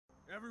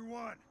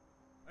Everyone,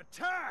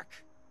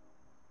 attack!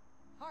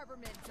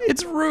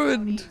 It's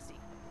ruined.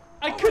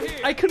 I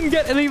couldn't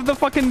get any of the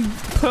fucking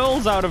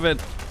pearls out of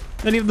it.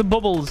 Any of the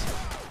bubbles.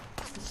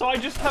 So I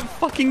just have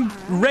fucking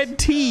red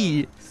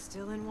tea.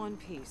 Still in one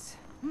piece.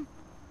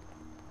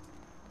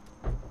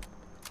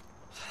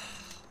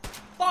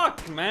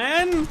 Fuck,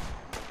 man.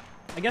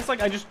 I guess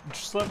like I just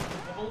slept with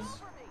the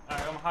bubbles.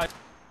 Alright, I'm high.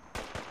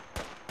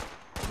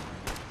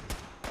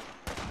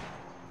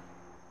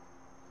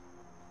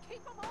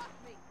 Keep them off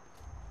me.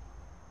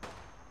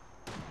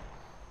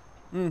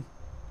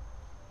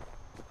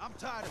 I'm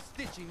tired of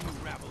stitching you,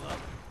 rabble up.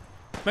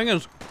 Thing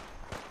is,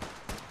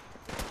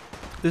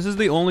 this is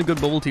the only good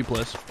bubble tea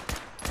place.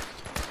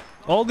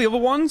 All the other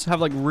ones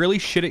have like really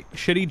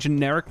shitty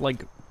generic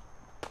like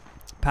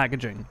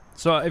packaging.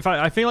 So if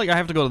I feel like I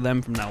have to go to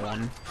them from now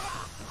on.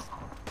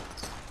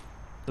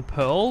 The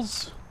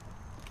pearls?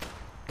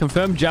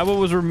 Confirmed Jabba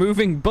was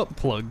removing butt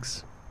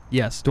plugs.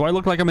 Yes. Do I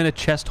look like I'm in a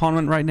chess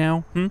tournament right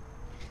now? Do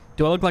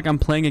I look like I'm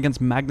playing against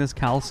Magnus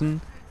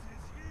Carlsen?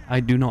 I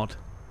do not.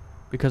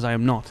 Because I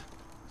am not.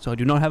 So I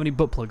do not have any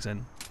butt plugs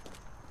in.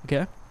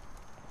 Okay?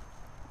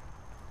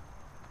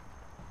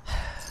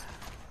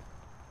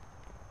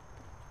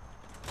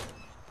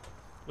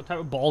 What type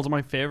of balls are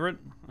my favorite?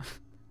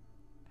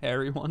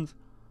 Hairy ones.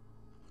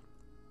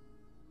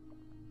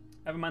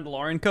 Have a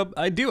Mandalorian cup?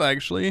 I do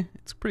actually.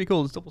 It's pretty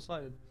cool. It's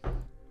double-sided.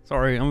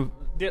 Sorry,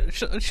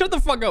 shut the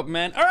fuck up,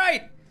 man. All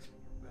right,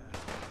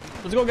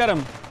 let's go get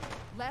him.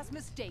 Last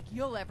mistake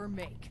you'll ever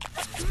make.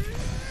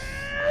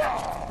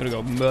 Gonna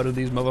go murder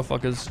these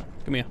motherfuckers.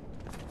 Come here.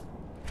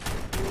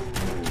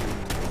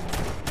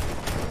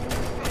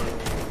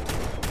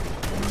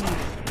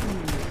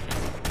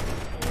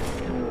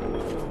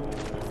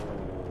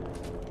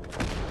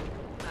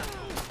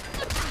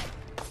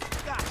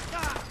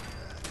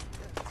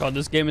 God,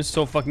 this game is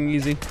so fucking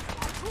easy.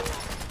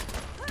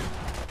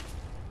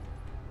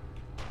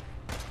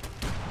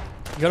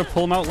 You gotta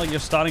pull them out like you're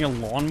starting a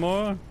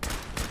lawnmower.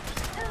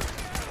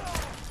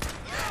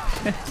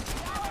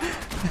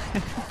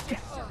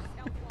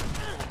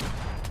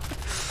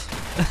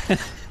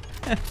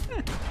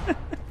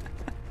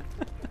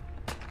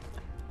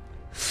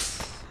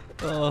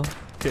 Oh,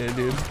 okay,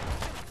 dude.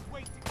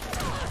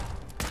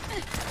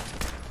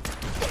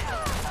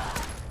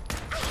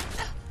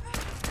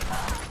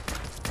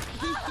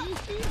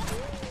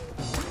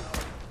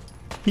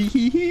 Hee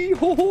hee hee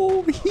ho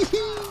ho hee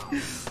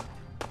hee.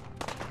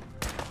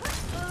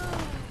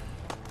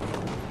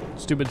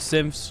 Stupid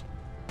simps.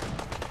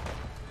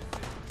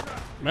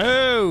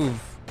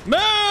 Move!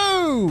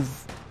 Move!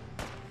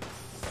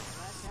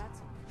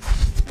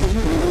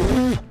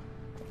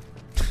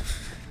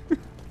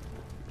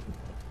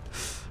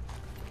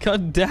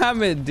 God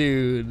damn it,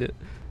 dude.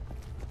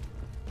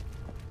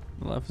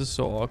 Laugh is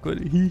so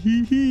awkward. Hee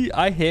hee hee.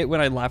 I hate when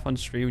I laugh on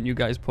stream and you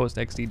guys post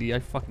XDD. I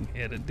fucking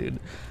hate it, dude.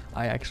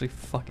 I actually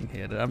fucking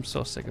hate it. I'm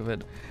so sick of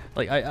it.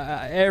 Like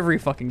I every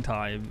fucking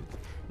time.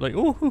 Like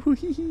oh hoo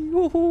hee hee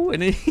oh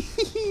and then hee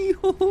hee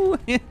oh.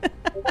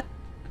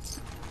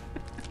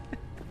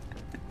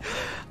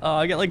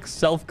 I get like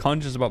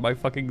self-conscious about my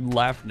fucking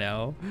laugh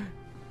now.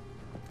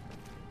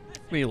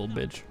 Me a little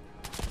bitch.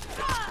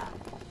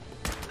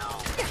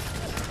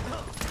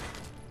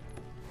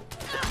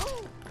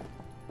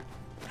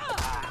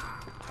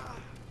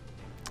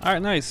 All right,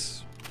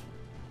 nice.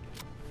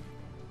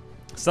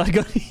 So I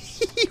go.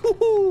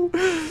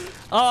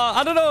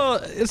 I don't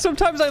know.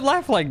 Sometimes I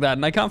laugh like that,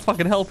 and I can't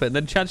fucking help it.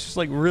 Then chat's just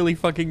like really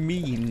fucking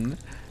mean.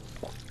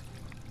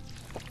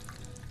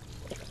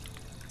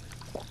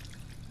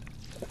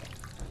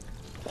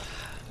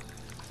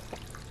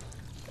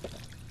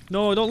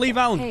 No, don't leave,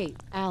 Alan. Hey,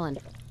 Alan.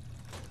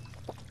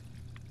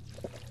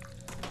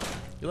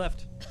 You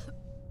left.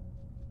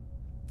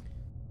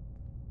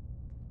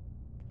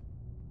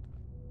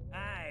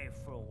 I,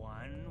 for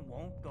one,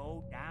 won't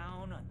go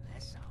down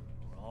unless I'm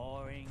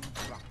roaring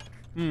drunk.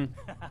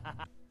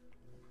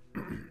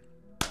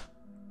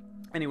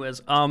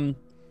 Anyways,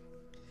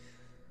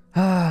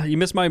 you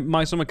missed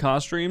my summer car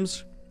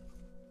streams.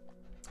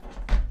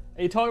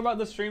 Are you talking about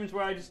the streams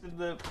where I just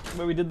did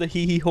where we did the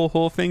hee hee ho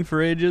ho thing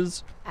for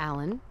ages?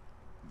 Alan.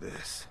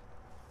 This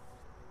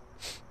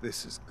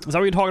is good. Is that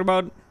what you're talking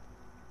about?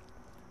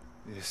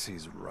 This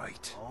is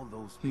right. All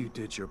those you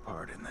did your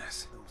part in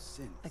this.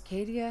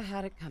 Acadia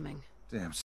had it coming. Damn.